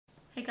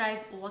Hey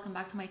guys, welcome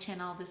back to my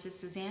channel. This is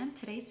Suzanne.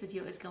 Today's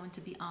video is going to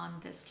be on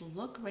this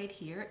look right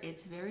here.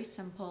 It's very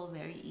simple,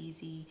 very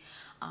easy.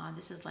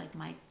 This is like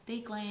my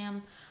day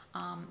glam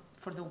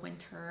for the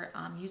winter.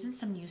 I'm using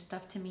some new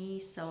stuff to me,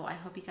 so I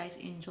hope you guys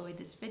enjoy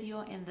this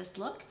video and this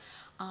look.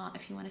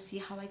 If you want to see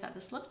how I got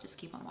this look, just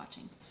keep on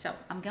watching. So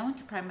I'm going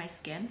to prime my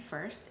skin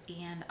first,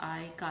 and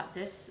I got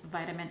this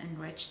vitamin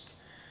enriched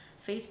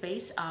face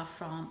base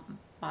from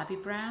Bobbie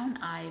Brown.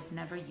 I've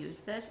never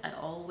used this. I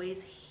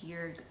always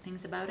hear good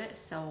things about it,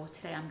 so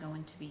today I'm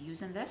going to be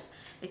using this.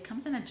 It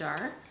comes in a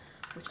jar,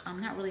 which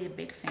I'm not really a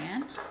big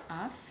fan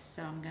of,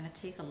 so I'm gonna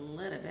take a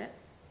little bit.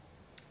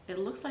 It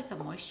looks like a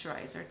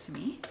moisturizer to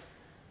me.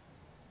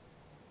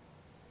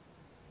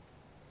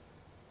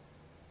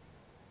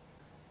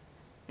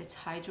 It's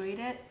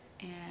hydrated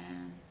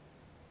and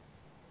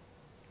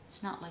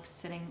it's not like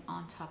sitting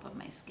on top of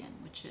my skin,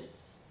 which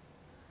is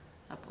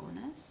a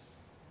bonus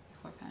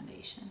before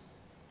foundation.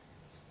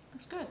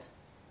 Looks good,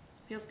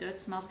 feels good,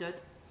 smells good.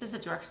 This is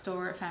a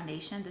drugstore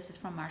foundation. This is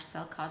from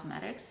Marcelle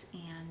Cosmetics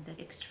and this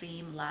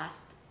x-treme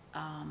last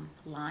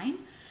line,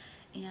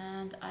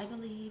 and I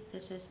believe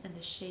this is in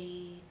the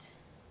shade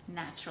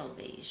natural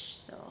beige.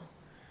 So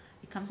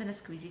it comes in a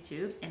squeezy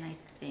tube, and I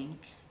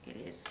think it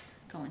is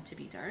going to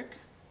be dark.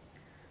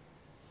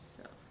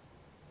 So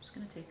I'm just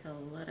gonna take a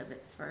little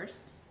bit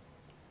first.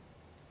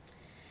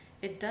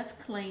 It does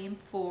claim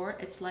for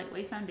its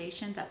lightweight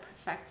foundation that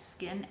perfects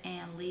skin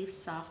and leaves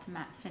soft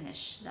matte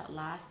finish that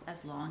lasts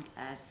as long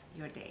as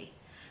your day.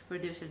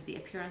 Reduces the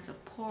appearance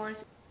of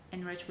pores,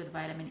 enriched with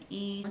vitamin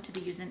E. I'm going to be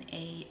using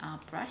a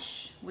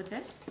brush with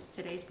this.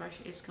 Today's brush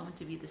is going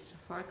to be the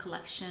Sephora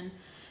Collection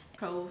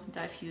Pro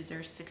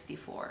Diffuser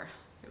 64.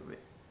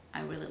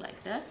 I really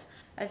like this.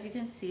 As you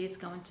can see, it's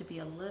going to be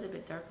a little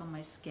bit dark on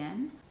my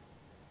skin.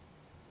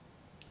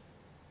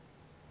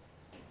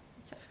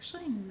 It's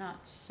actually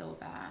not so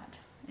bad.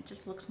 It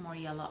just looks more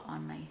yellow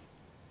on my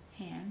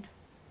hand.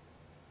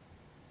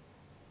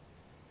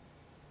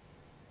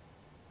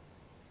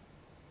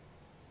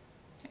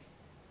 Okay.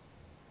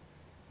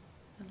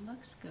 It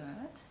looks good.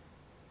 I'm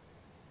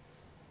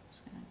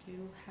just gonna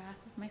do half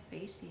of my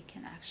face so you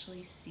can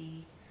actually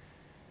see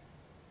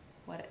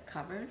what it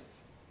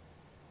covers.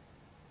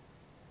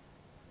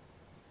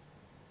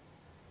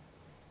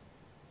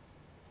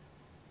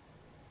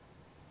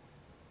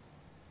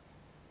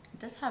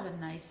 Does have a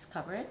nice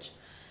coverage.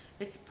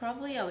 It's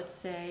probably, I would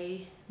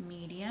say,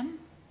 medium.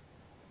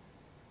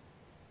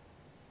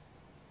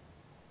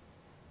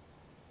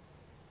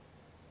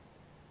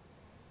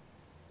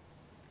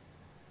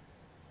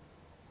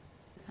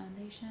 The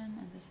foundation,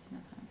 and this is no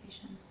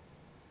foundation.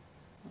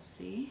 We'll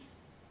see.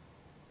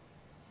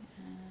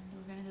 And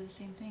we're gonna do the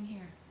same thing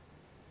here.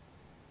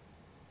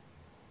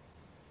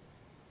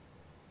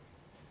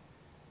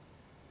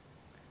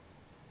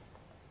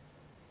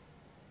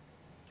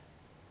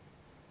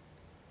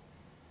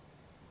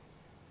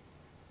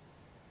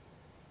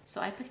 So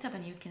I picked up a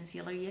new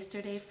concealer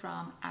yesterday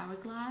from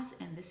Hourglass,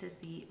 and this is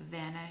the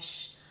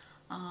Vanish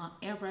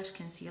airbrush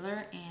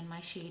concealer, and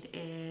my shade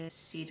is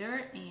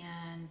Cedar,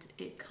 and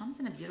it comes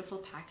in a beautiful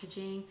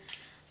packaging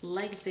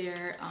like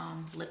their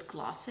lip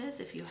glosses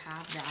if you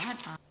have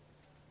that.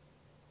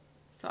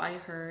 So I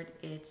heard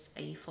it's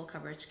a full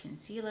coverage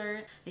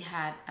concealer. They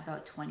had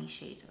about 20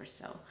 shades or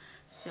so.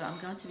 So I'm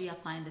going to be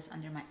applying this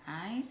under my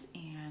eyes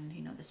and,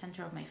 you know, the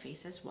center of my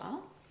face as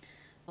well.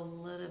 A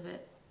little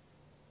bit.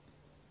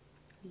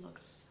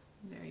 Looks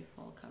very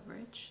full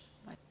coverage,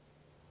 but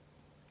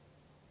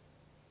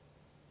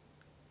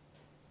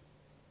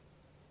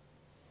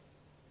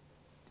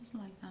just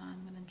like that.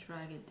 I'm gonna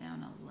drag it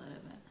down a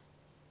little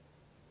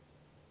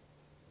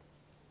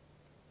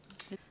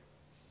bit.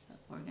 So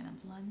we're gonna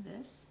blend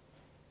this.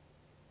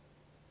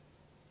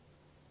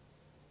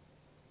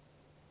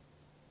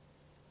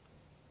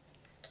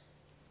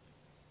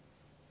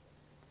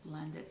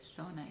 Blend it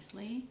so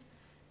nicely,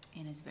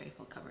 and it's very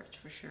full coverage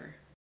for sure.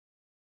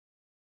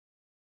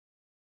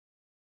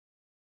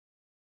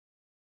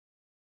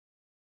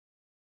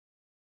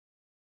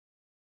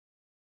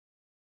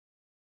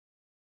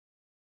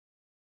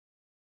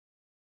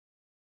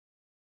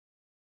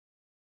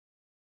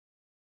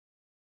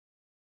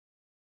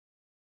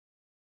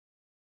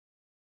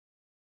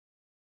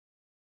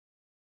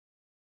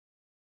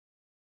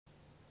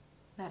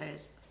 That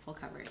is full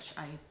coverage.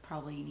 I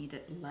probably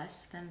needed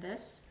less than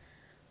this,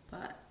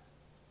 but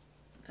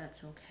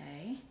that's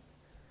okay.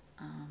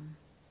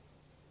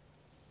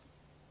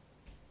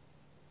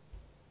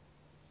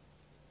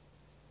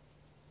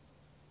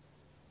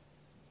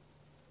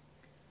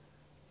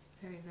 It's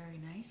very, very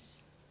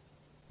nice.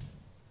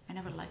 I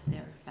never liked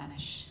their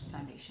Vanish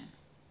foundation,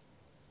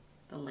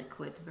 the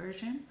liquid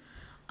version.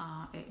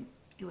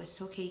 It was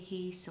so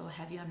cakey, so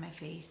heavy on my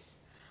face.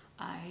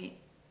 I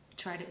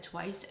tried it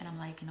twice and I'm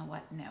like, you know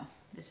what, no,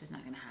 this is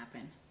not gonna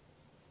happen.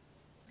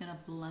 I'm gonna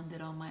blend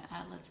it on my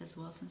eyelids as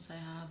well, since I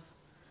have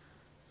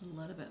a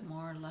little bit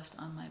more left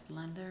on my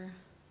blender.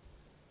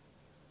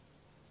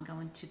 I'm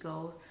going to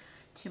go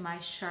to my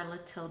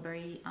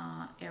Tilbury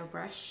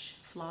airbrush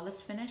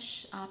flawless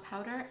finish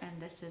powder,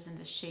 and this is in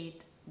the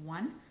shade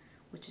 1,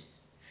 which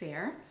is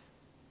fair.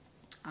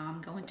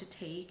 I'm going to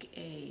take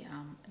a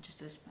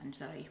just a sponge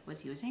that I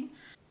was using.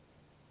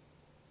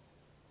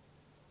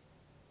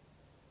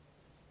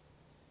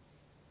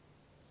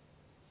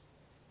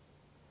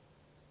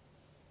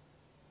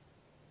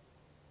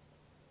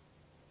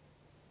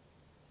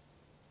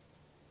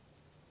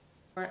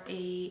 For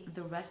the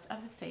rest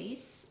of the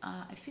face,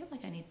 I feel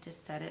like I need to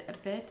set it a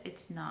bit.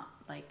 It's not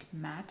like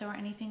matte or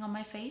anything on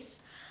my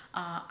face.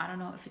 I don't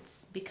know if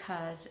it's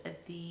because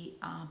the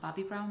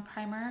Bobbie Brown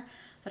primer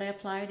that I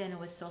applied and it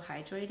was still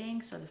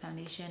hydrating, so the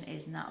foundation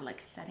is not like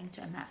setting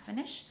to a matte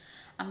finish.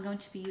 I'm going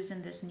to be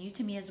using this new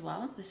to me as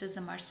well. This is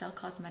the Marcelle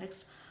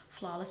Cosmetics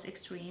Flawless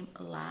Extreme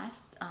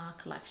Last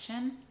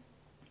collection,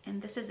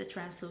 and this is a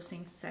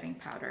translucent setting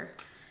powder,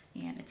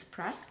 and it's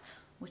pressed,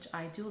 which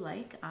I do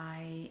like.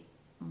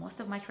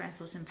 Most of my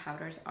translucent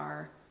powders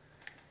are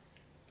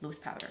loose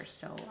powders,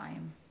 so I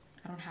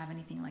don't have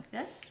anything like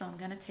this. So I'm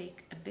gonna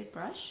take a big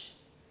brush,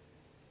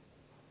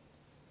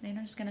 then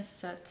I'm just gonna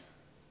set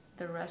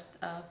the rest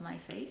of my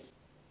face.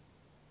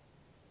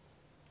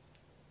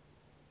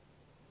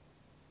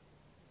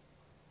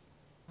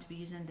 To be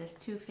using this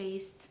Too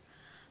Faced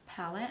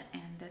palette,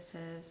 and this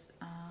is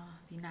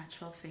the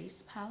Natural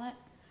Face palette.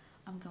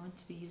 I'm going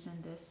to be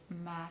using this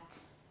matte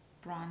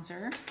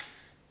bronzer,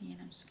 and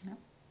I'm just gonna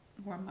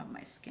warm up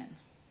my skin.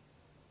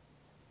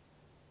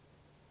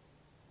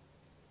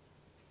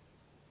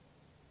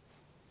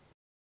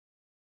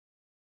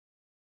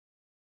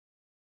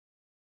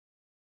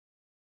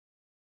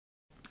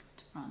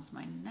 To bronze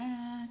my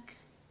neck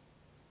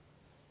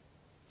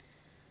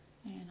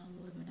and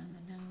a little bit on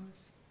the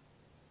nose.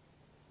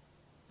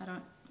 I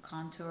don't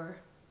contour,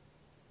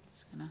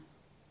 just gonna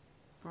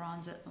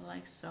bronze it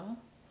like so.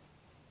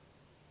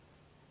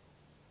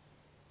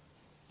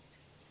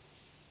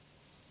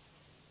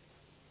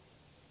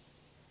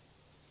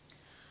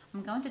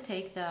 I'm going to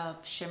take the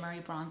shimmery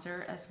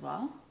bronzer as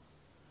well.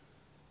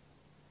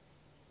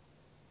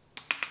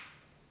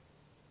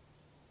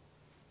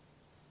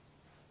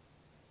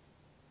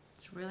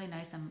 It's really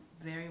nice and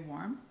very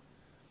warm.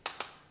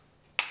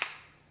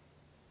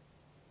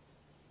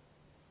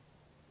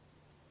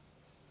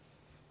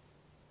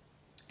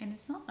 And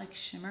it's not like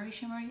shimmery,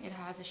 it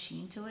has a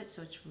sheen to it,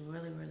 so it's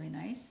really, really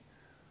nice.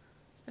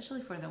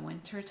 Especially for the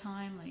winter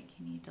time, like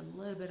you need a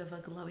little bit of a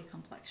glowy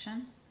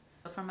complexion.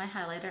 So for my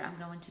highlighter, I'm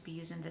going to be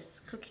using this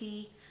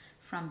Cookie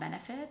from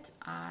Benefit.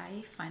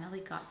 I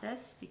finally got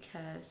this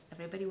because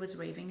everybody was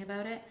raving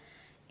about it,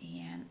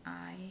 and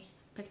I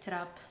picked it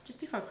up just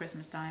before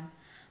Christmas time.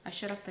 I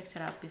should have picked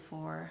it up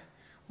before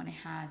when I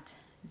had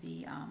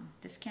the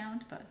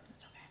discount, but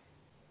it's okay.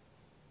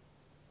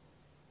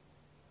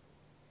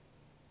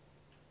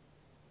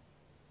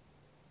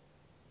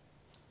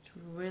 It's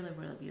really,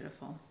 really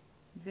beautiful.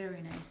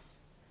 Very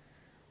nice.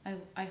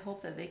 I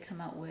hope that they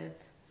come out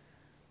with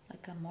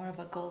like a more of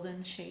a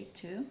golden shade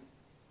too.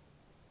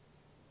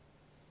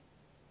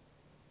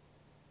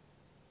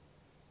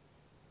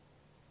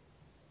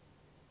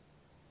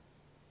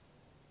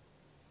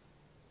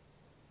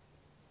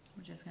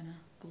 We're just gonna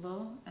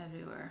glow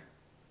everywhere.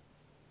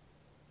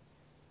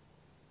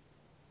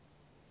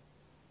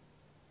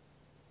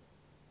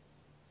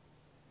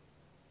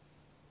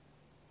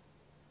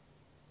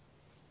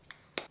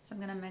 So I'm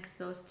gonna mix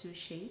those two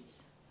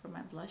shades for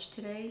my blush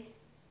today.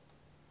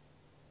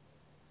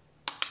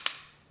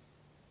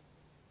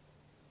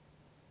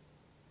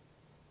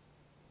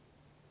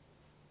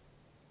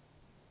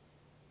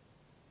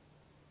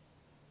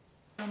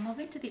 So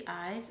moving to the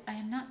eyes, I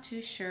am not too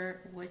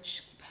sure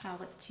which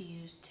palette to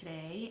use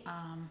today.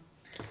 I'm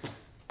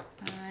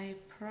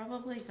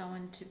probably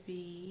going to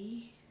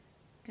be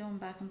going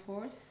back and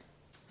forth.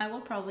 I will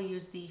probably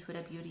use the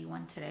Huda Beauty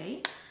one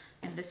today,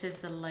 and this is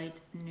the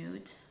light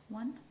nude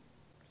one.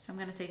 So I'm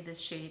gonna take this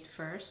shade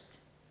first,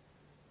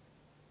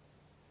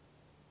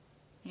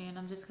 and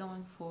I'm just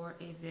going for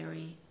a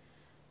very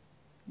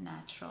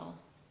natural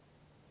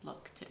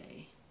look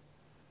today.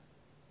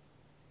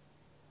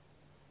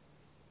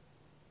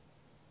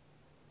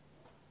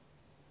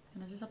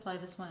 And I just apply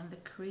this one in the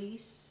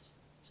crease,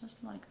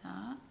 just like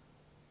that.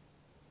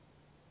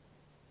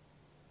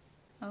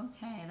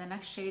 Okay, the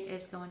next shade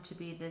is going to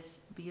be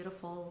this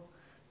beautiful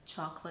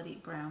chocolatey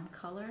brown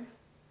color.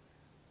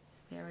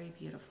 It's very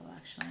beautiful,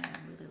 actually. I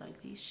really like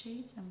these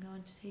shades. I'm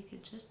going to take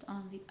it just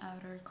on the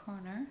outer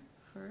corner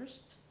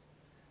first,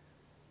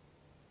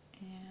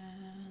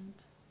 and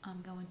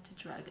I'm going to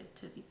drag it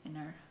to the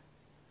inner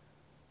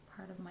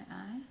part of my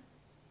eye.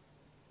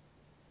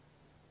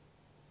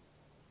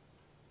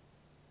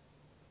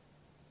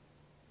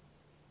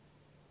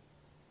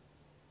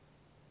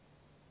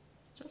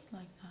 Just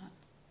like that.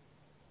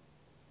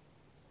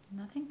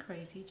 Nothing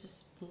crazy,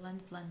 just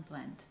blend, blend,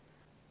 blend.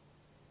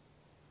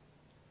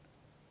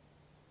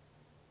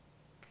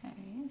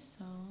 Okay,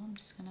 so I'm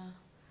just gonna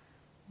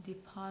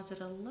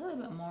deposit a little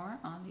bit more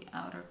on the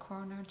outer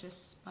corner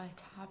just by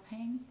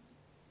tapping.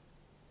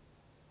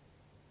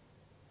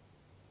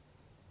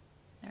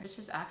 There, this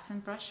is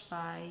Accent Brush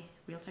by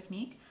Real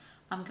Technique.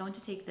 I'm going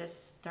to take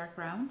this dark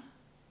brown,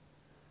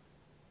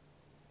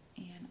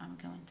 and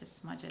going to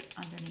smudge it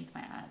underneath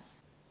my eyes.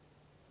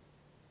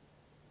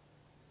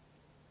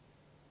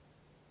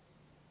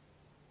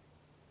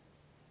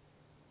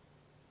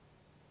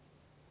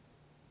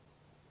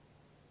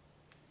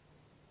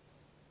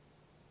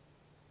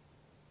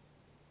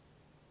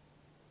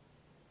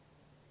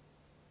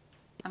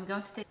 I'm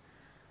going to take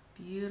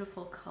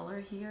beautiful color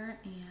here,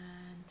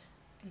 and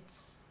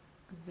it's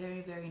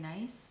very, very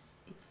nice.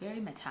 It's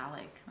very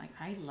metallic. Like,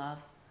 I love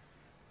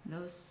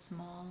those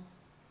small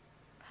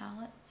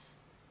palettes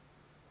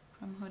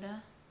from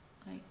Huda.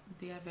 Like,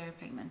 they are very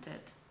pigmented.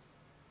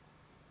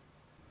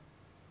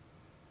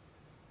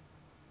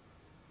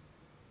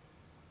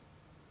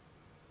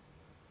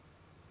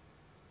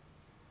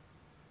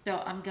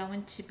 So I'm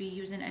going to be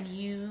using a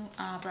new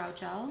brow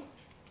gel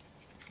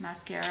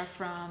mascara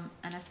from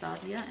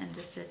Anastasia, and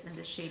this is in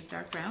the shade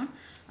dark brown.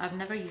 I've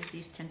never used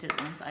these tinted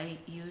ones. I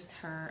used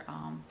her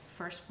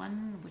first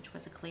one, which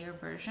was a clear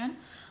version.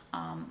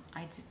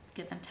 I did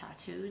get them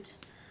tattooed,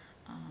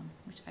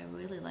 which I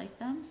really like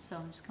them, so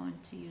I'm just going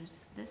to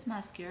use this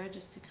mascara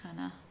just to kind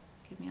of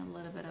give me a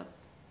little bit of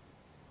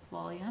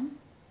volume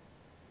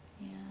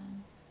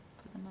and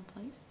put them in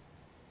place.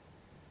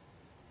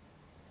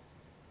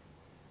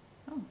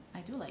 Oh,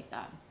 I do like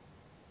that.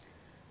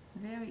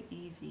 Very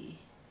easy.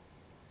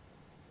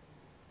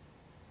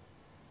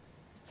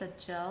 It's a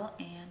gel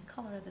and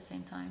color at the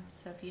same time.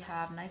 So if you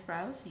have nice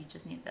brows, you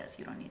just need this.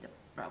 You don't need the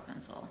brow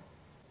pencil.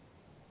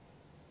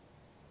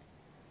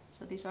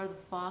 So these are the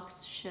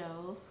Faux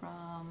Show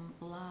from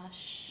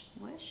Lash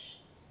Wish.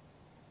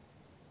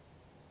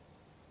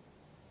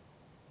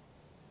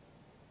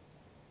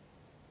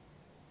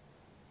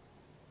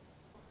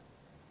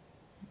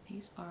 And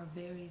these are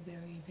very,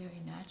 very,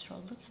 very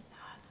natural. Look at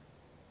that.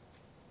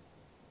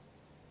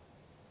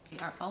 We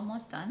are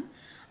almost done.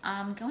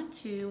 I'm going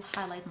to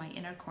highlight my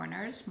inner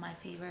corners, my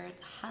favorite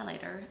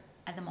highlighter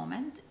at the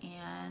moment,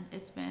 and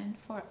it's been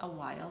for a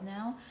while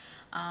now.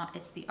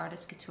 It's the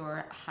Artist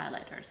Couture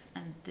highlighters,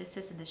 and this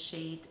is in the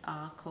shade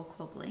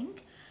Coco Bling.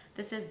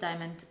 This is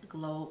Diamond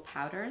Glow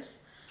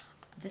Powders.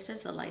 This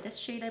is the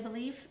lightest shade, I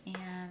believe,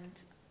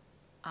 and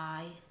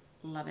I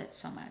love it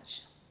so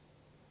much.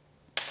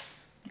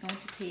 I'm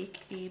going to take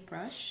a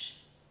brush,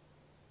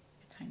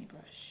 a tiny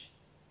brush,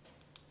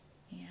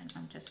 and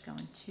I'm just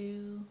going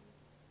to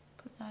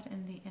put that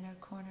in the inner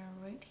corner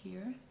right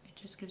here. It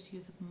just gives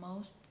you the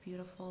most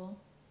beautiful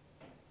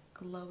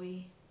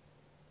glowy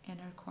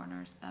inner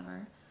corners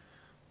ever.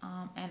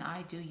 And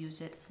I do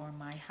use it for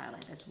my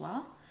highlight as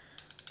well,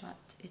 but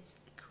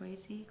it's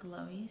crazy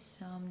glowy,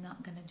 so I'm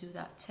not gonna do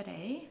that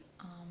today.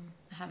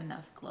 I have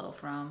enough glow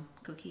from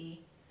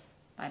Cookie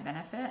by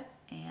Benefit,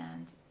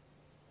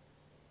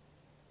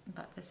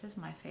 but this is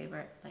my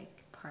favorite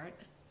part.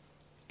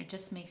 It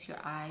just makes your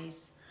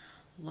eyes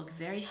look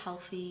very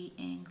healthy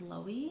and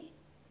glowy,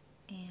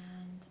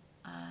 and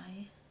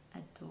I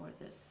adore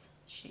this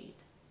shade.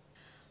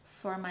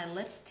 For my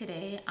lips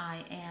today,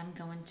 I am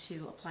going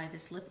to apply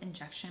this lip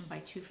injection by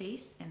Too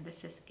Faced, and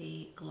this is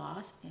a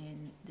gloss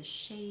in the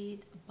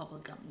shade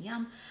Bubblegum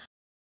Yum.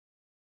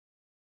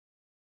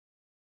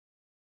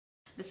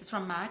 This is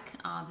from MAC.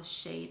 The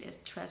shade is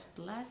Trese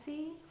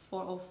Blasé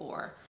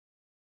 404.